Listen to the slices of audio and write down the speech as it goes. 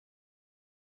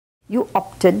You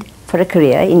opted for a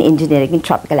career in engineering in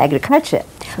tropical agriculture.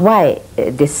 Why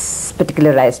this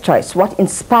particularized choice? What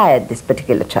inspired this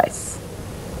particular choice?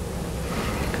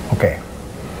 Okay.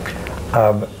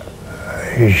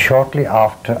 Shortly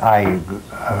after I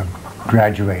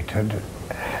graduated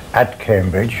at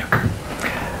Cambridge,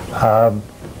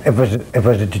 it was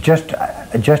just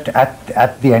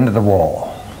at the end of the war,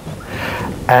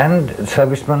 and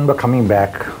servicemen were coming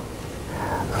back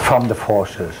from the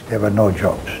forces. There were no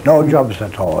jobs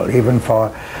at all, even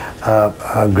for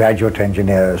graduate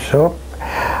engineers. So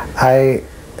I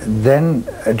then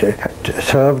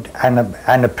served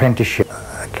an apprenticeship.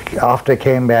 After I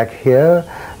came back here,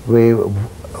 we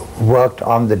worked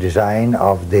on the design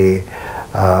of the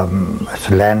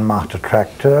Landmaster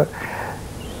tractor.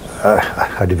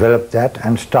 I developed that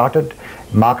and started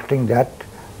marketing that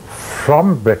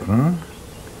from Britain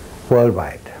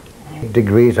worldwide.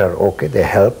 Degrees are okay, they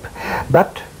help,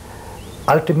 but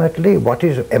ultimately what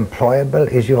is employable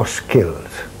is your skills.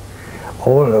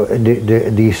 All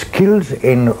the skills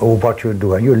in what you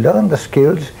do, and you learn the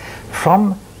skills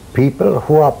from people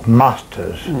who are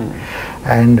masters.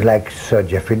 And like Sir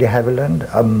Geoffrey de Havilland,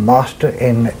 a master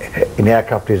in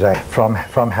aircraft design, from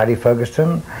Harry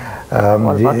Ferguson,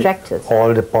 all the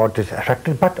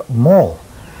tractors, but more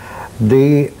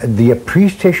the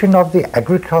appreciation of the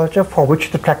agriculture for which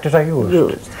the tractors are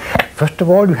used. First of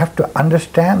all, you have to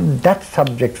understand that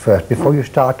subject first before you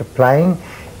start applying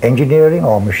engineering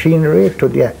or machinery to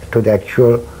the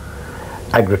actual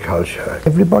agriculture.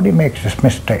 Everybody makes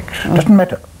mistakes. Doesn't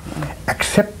matter.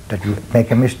 Accept that you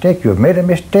make a mistake. You've made a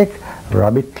mistake.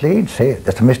 Rub it clean. Say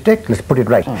that's a mistake. Let's put it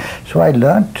right. So I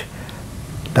learnt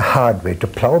the hard way to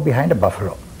plow behind a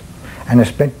buffalo, and I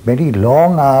spent many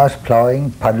long hours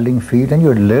plowing, puddling fields, and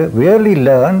you really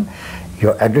learn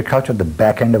your agriculture at the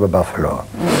back end of a buffalo.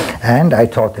 And I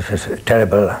thought, this is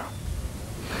terrible.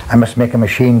 I must make a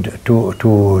machine to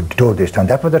do this. And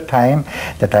that was the time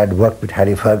that I had worked with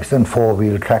Harry Ferguson,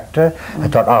 four-wheel tractor. I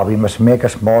thought, we must make a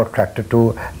small tractor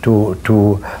to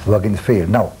work in the field.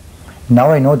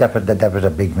 Now I know that was a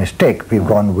big mistake. We've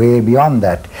gone way beyond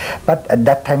that. But at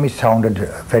that time it sounded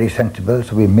very sensible,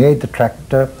 so we made the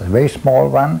tractor, a very small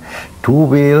one, 2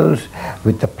 wheels,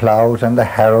 with the plows and the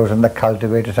harrows and the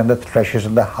cultivators and the threshers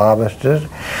and the harvesters.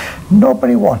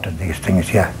 Nobody wanted these things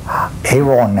here.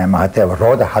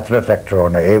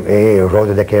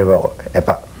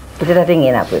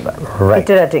 Right.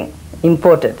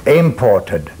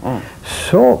 Imported.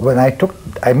 So when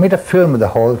I made a film of the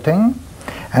whole thing,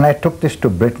 and I took this to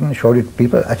Britain, showed it to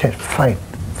people. I said, fine,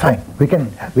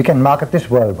 we can market this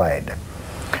worldwide.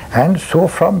 And so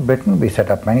from Britain we set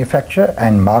up manufacture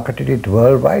and marketed it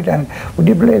worldwide, and would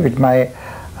you believe it, my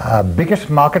biggest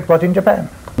market was in Japan.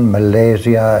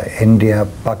 Malaysia, India,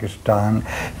 Pakistan,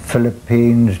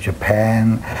 Philippines,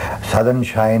 Japan, southern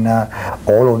China,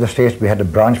 all over the states. We had a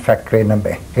branch factory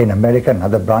in America,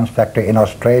 another branch factory in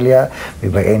Australia. We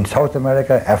were in South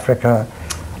America, Africa,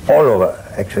 all over,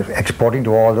 exporting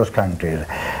to all those countries.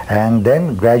 And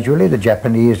then gradually the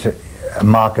Japanese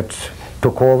markets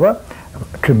took over,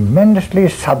 tremendously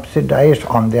subsidized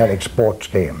on their export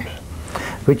schemes,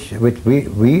 which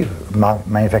we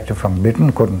manufacture from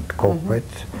Britain couldn't cope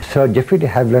with. Sir Geoffrey de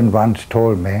Havilland once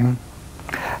told me,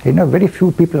 very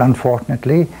few people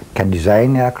unfortunately can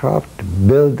design aircraft,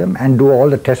 build them and do all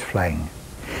the test flying.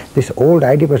 This old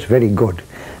idea was very good,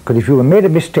 because if you made a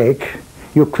mistake,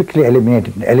 you quickly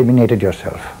eliminated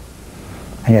yourself.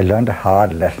 And you learned a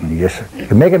hard lesson. You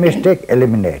make a mistake,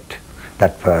 eliminate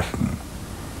that person.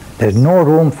 There's no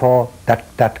room for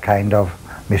that kind of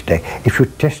mistake. If you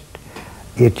test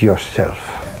it yourself.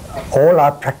 All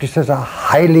our practices are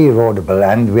highly erodible,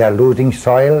 and we are losing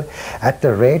soil at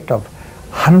the rate of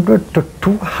 100 to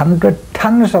 200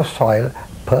 tons of soil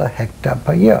per hectare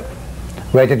per year.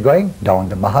 Where is it going? Down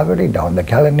the Mahaviri, down the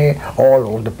Kalani, all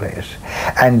over the place.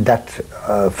 And that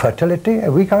fertility,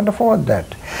 we can't afford that.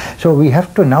 So we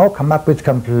have to now come up with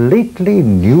completely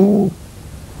new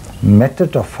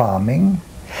methods of farming.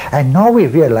 And now we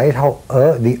realize how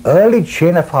the early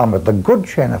chain of farmers, the good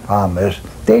chain of farmers,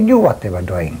 they knew what they were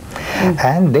doing.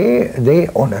 And they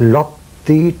lopped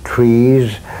the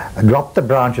trees, dropped the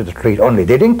branches of the trees only.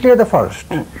 They didn't clear the forest.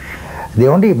 They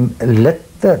only let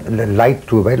the light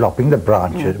through by lopping the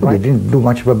branches. They didn't do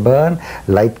much of a burn.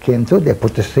 Light came through, they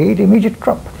put the seed, immediate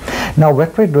crop. Now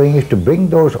what we're doing is to bring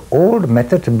those old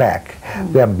methods back.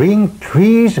 We are bringing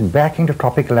trees back into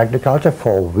tropical agriculture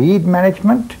for weed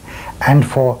management and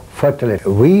for fertility.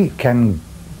 We can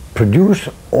produce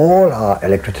all our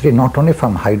electricity not only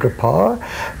from hydropower,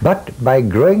 but by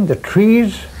growing the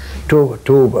trees to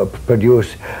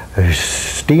produce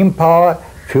steam power,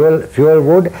 fuel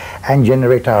wood and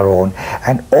generate our own.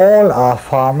 And all our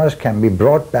farmers can be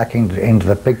brought back into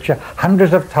the picture.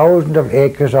 Hundreds of thousands of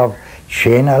acres of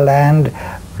Chena land,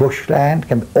 bushland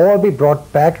can all be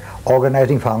brought back,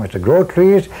 organizing farmers to grow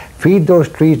trees, feed those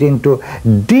trees into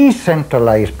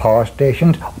decentralized power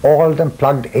stations, all of them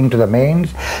plugged into the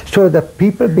mains, so the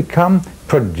people become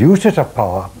producers of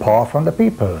power from the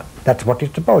people. That's what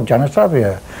it's about,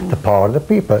 Janasavya, the power of the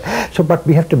people. So, but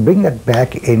we have to bring that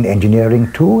back in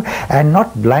engineering too, and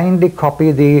not blindly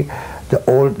copy the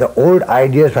old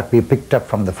ideas that we picked up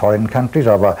from the foreign countries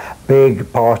of a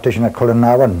big power station at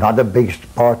Kulanawa, another big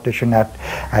power station at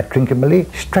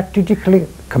Trincomalee. Strategically,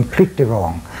 completely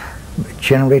wrong.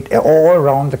 Generate all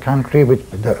around the country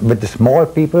with the small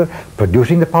people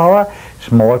producing the power,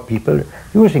 small people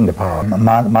using the power.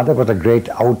 My mother was a great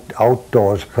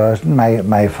outdoors person.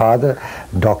 My father,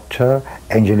 doctor,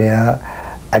 engineer,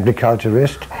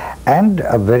 agriculturist, and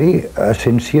a very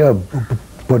sincere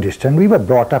Buddhist. And we were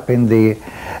brought up in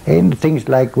things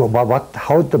like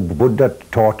how the Buddha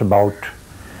taught about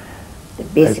the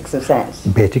basics of science.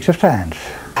 Basics of science.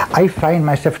 I find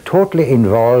myself totally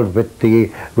involved with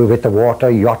the water,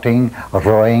 yachting,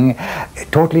 rowing,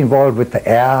 totally involved with the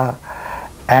air,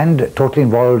 and totally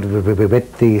involved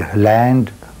with the land,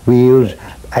 wheels,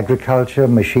 agriculture,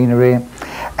 machinery.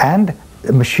 And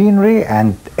machinery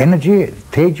and energy,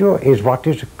 Tejo, is what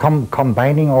is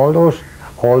combining all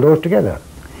those together.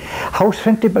 How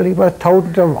sensible it was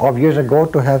thousands of years ago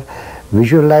to have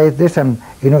visualized this and,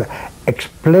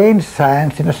 explain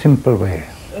science in a simple way.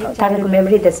 Childhood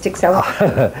memory that sticks out?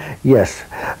 Yes.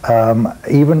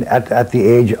 Even at the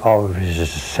age of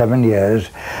 7 years,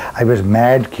 I was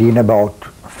mad keen about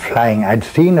flying. I'd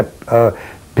seen a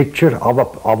picture of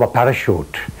a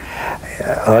parachute.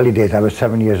 Early days, I was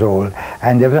 7 years old,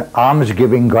 and there was an alms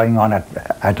giving going on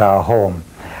at our home,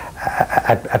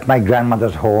 at my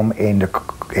grandmother's home in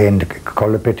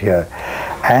Kolapit here.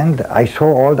 And I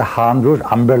saw all the harmless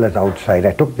umbrellas outside.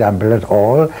 I took the umbrellas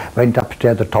all, went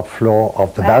upstairs the top floor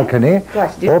of the balcony,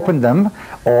 opened them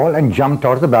all and jumped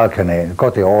out of the balcony.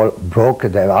 Because they all broke,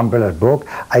 the umbrellas broke.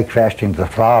 I crashed into the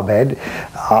flower bed.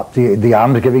 The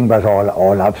almsgiving was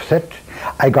all upset.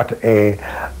 I got a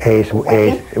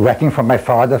whacking from my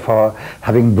father for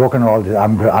having broken all the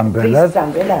umbrellas.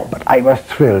 But I was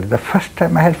thrilled. The first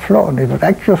time I had flown, it was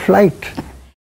actual flight.